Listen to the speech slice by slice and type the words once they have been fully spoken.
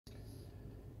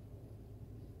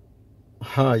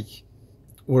Hi,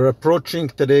 we're approaching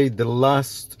today the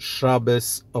last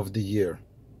Shabbos of the year.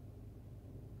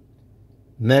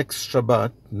 Next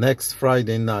Shabbat, next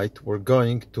Friday night, we're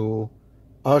going to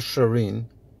usher in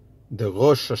the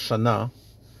Rosh Hashanah,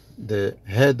 the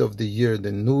head of the year,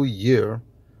 the new year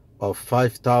of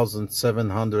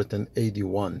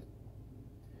 5781.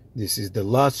 This is the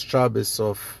last Shabbos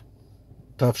of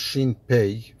Tafshin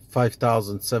Pei,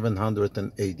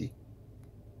 5780.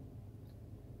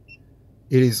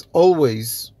 It is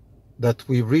always that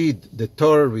we read the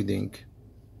Torah reading,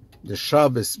 the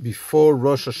Shabbos before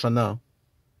Rosh Hashanah.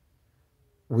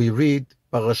 We read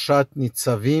Parashat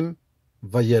Nitzavim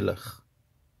Vayelech.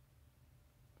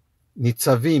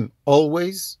 Nitzavim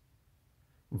always,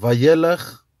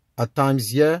 Vayelech at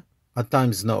times yeah, at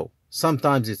times no.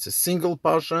 Sometimes it's a single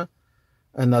parsha,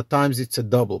 and at times it's a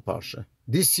double parsha.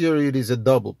 This year it is a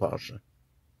double parsha.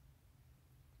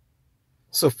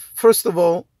 So first of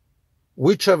all,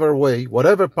 whichever way,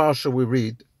 whatever parsha we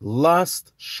read,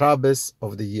 last Shabbos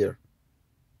of the year,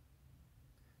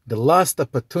 the last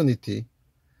opportunity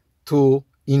to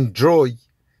enjoy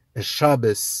a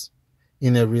Shabbos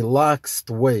in a relaxed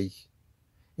way,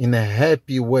 in a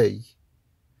happy way.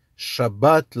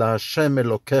 Shabbat LaHashem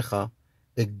Elokecha,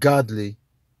 a godly,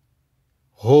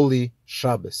 holy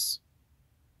Shabbos.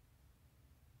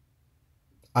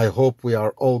 I hope we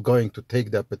are all going to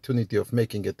take the opportunity of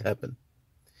making it happen.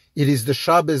 It is the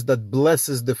Shabbos that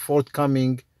blesses the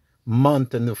forthcoming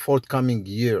month and the forthcoming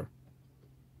year.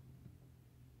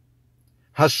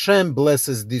 Hashem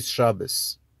blesses this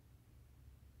Shabbos.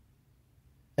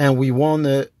 And we want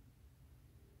to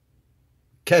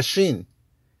cash in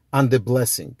on the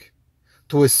blessing.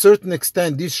 To a certain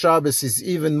extent, this Shabbos is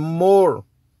even more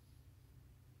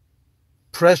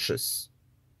precious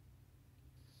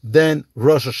than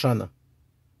Rosh Hashanah.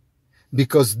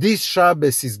 Because this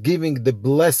Shabbos is giving the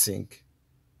blessing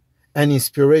and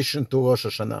inspiration to Rosh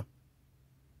Hashanah.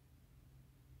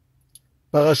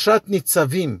 Parashat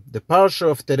Nitzavim, the parsha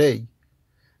of today,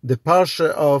 the parsha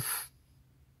of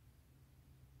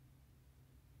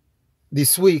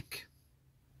this week,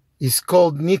 is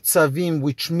called Nitzavim,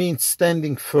 which means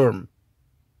standing firm.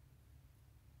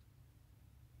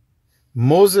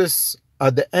 Moses,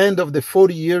 at the end of the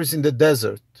 40 years in the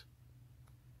desert,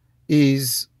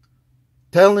 is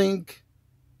telling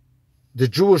the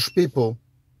Jewish people,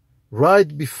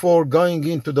 right before going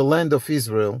into the land of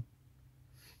Israel,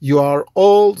 you are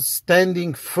all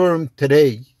standing firm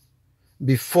today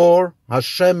before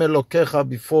Hashem Elokecha,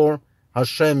 before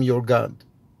Hashem your God.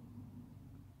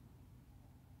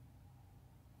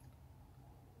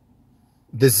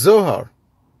 The Zohar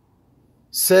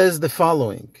says the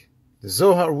following. The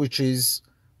Zohar, which is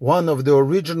one of the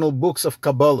original books of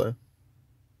Kabbalah,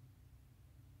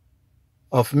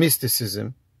 of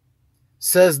mysticism,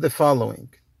 says the following.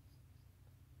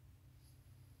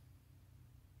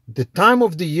 The time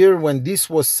of the year when this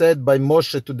was said by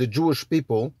Moshe to the Jewish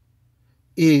people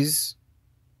is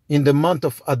in the month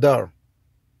of Adar,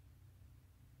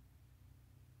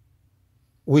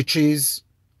 which is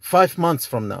 5 months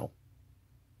from now,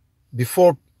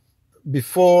 before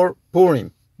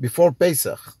Purim, before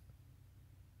Pesach.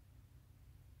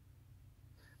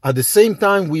 At the same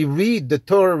time, we read the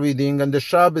Torah reading and the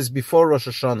Shabbos before Rosh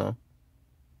Hashanah.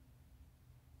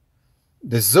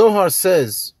 The Zohar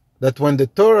says that when the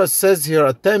Torah says here,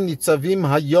 Atem Nitzavim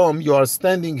Hayom, you are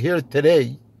standing here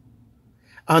today,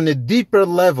 on a deeper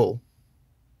level,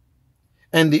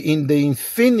 and in the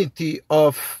infinity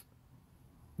of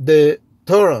the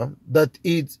Torah, that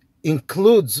it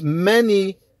includes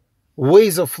many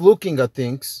ways of looking at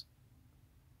things,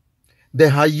 the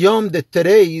Hayom, the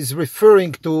today, is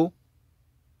referring to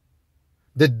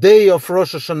the day of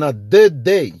Rosh Hashanah, the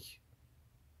day.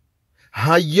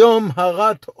 Hayom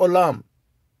Harat Olam.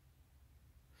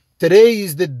 Today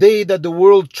is the day that the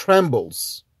world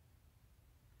trembles.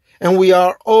 And we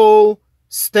are all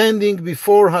standing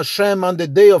before Hashem on the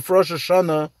day of Rosh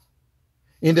Hashanah,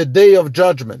 in the day of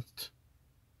judgment.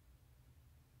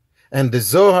 And the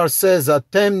Zohar says,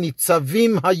 Atem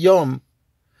Nitzavim Hayom.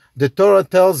 The Torah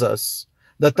tells us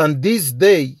that on this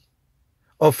day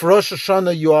of Rosh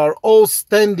Hashanah, you are all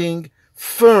standing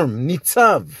firm,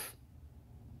 nitzav.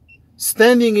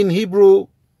 Standing in Hebrew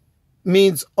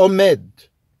means omed.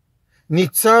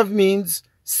 Nitzav means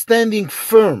standing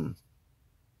firm.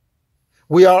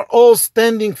 We are all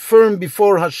standing firm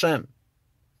before Hashem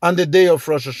on the day of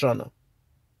Rosh Hashanah.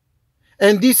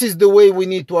 And this is the way we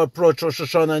need to approach Rosh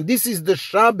Hashanah. And this is the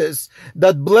Shabbos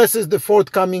that blesses the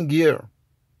forthcoming year.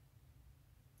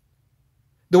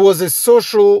 There was a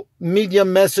social media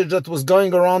message that was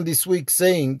going around this week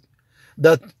saying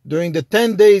that during the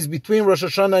 10 days between Rosh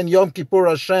Hashanah and Yom Kippur,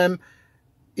 Hashem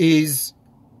is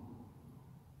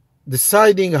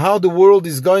deciding how the world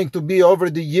is going to be over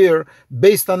the year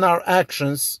based on our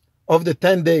actions of the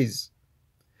 10 days.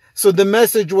 So the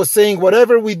message was saying,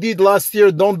 whatever we did last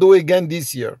year, don't do again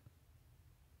this year.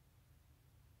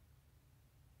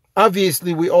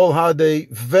 Obviously, we all had a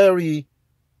very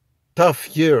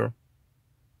tough year.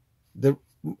 The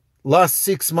last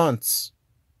 6 months,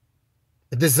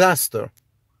 a disaster.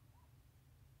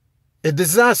 A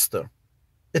disaster.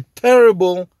 A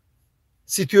terrible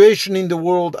situation in the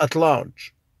world at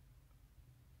large.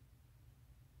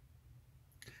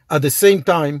 At the same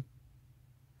time,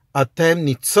 Atem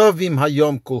nitzavim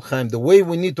hayom kulchem. The way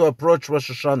we need to approach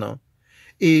Rosh Hashanah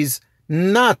is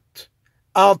not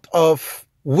out of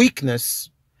weakness,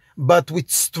 but with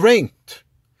strength.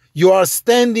 You are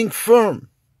standing firm.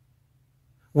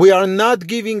 We are not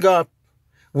giving up.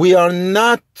 We are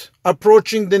not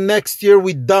approaching the next year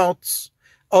with doubts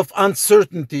of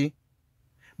uncertainty,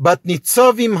 but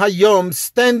nitzavim hayom,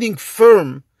 standing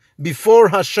firm before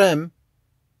Hashem,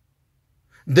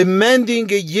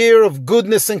 demanding a year of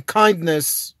goodness and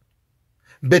kindness,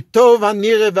 betov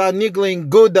hanire v'hanigle, in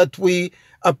good that we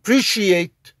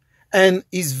appreciate and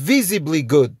is visibly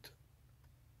good.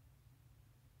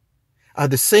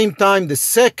 At the same time, the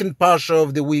second parsha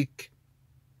of the week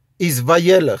is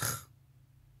Vayelech.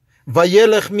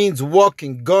 Vayelech means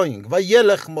walking, going.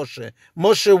 Vayelech Moshe.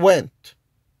 Moshe went.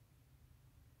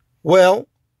 Well,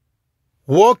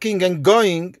 walking and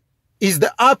going is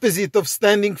the opposite of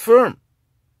standing firm.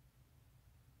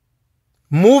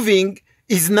 Moving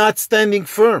is not standing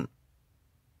firm.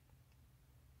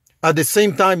 At the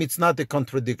same time, it's not a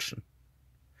contradiction.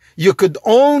 You could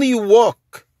only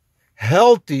walk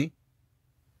healthy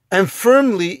and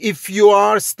firmly if you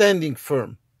are standing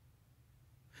firm.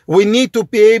 We need to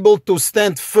be able to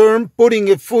stand firm, putting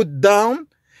a foot down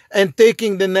and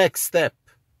taking the next step.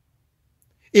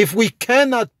 If we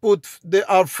cannot put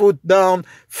our foot down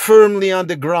firmly on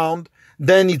the ground,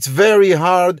 then it's very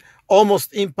hard,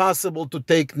 almost impossible to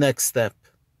take next step.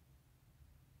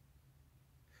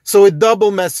 So a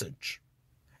double message,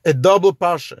 a double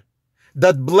parsha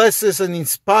that blesses and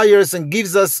inspires and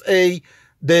gives us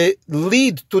the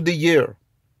lead to the year.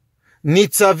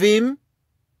 Nitzavim,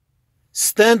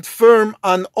 stand firm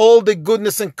on all the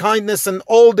goodness and kindness and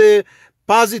all the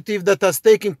positive that has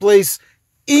taken place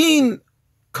in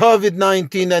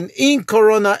COVID-19 and in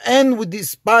Corona, and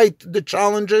despite the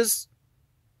challenges.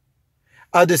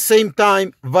 At the same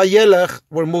time, Vayelech,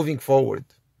 we're moving forward.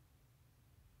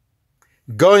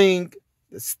 Going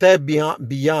a step beyond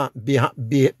the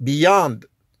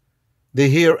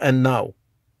here and now.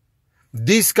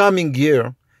 This coming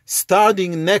year,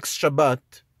 starting next Shabbat,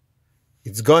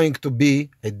 it's going to be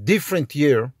a different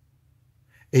year,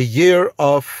 a year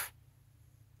of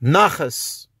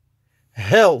nachas,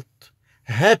 health,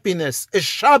 happiness, a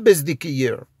Shabbos-diki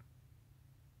year.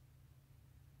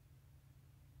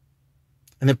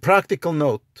 And a practical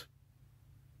note,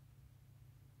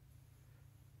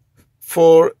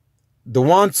 for the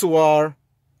ones who are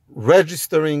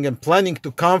registering and planning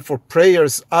to come for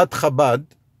prayers at Chabad,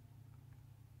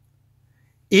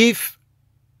 if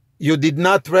you did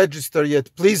not register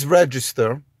yet, please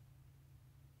register.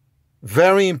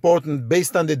 Very important,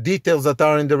 based on the details that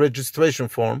are in the registration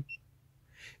form.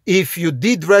 If you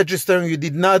did register and you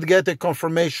did not get a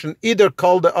confirmation, either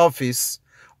call the office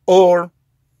or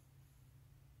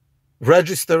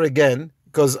register again,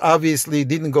 because obviously it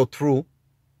didn't go through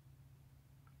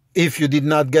if you did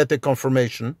not get a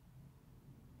confirmation.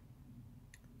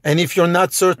 And if you're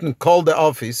not certain, call the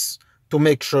office to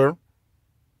make sure.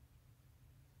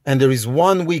 And there is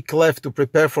 1 week left to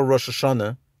prepare for Rosh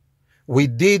Hashanah. We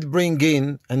did bring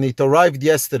in, and it arrived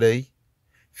yesterday,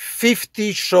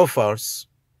 50 shofars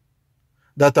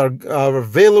that are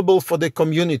available for the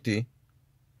community.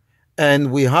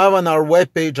 And we have on our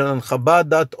webpage and on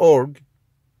Chabad.org,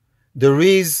 there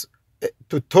is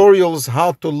tutorials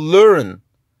how to learn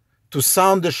to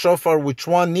sound the shofar, which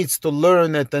one needs to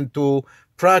learn it and to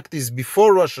practice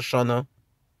before Rosh Hashanah.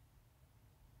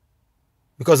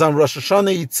 Because on Rosh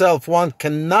Hashanah itself, one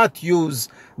cannot use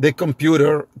the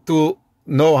computer to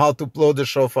know how to blow the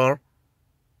shofar.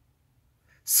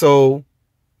 So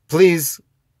please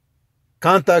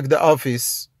contact the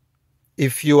office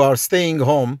if you are staying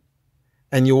home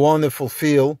and you want to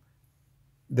fulfill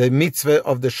the mitzvah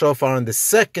of the shofar on the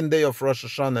second day of Rosh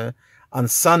Hashanah on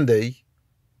Sunday,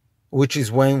 which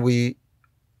is when we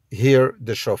hear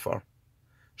the shofar.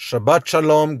 Shabbat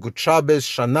Shalom, Good Shabbos,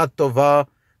 Shana Tova,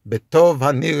 Betov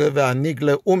Hanire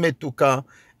Ve'anigle Umetuka,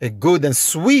 a good and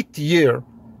sweet year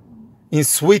in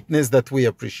sweetness that we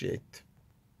appreciate.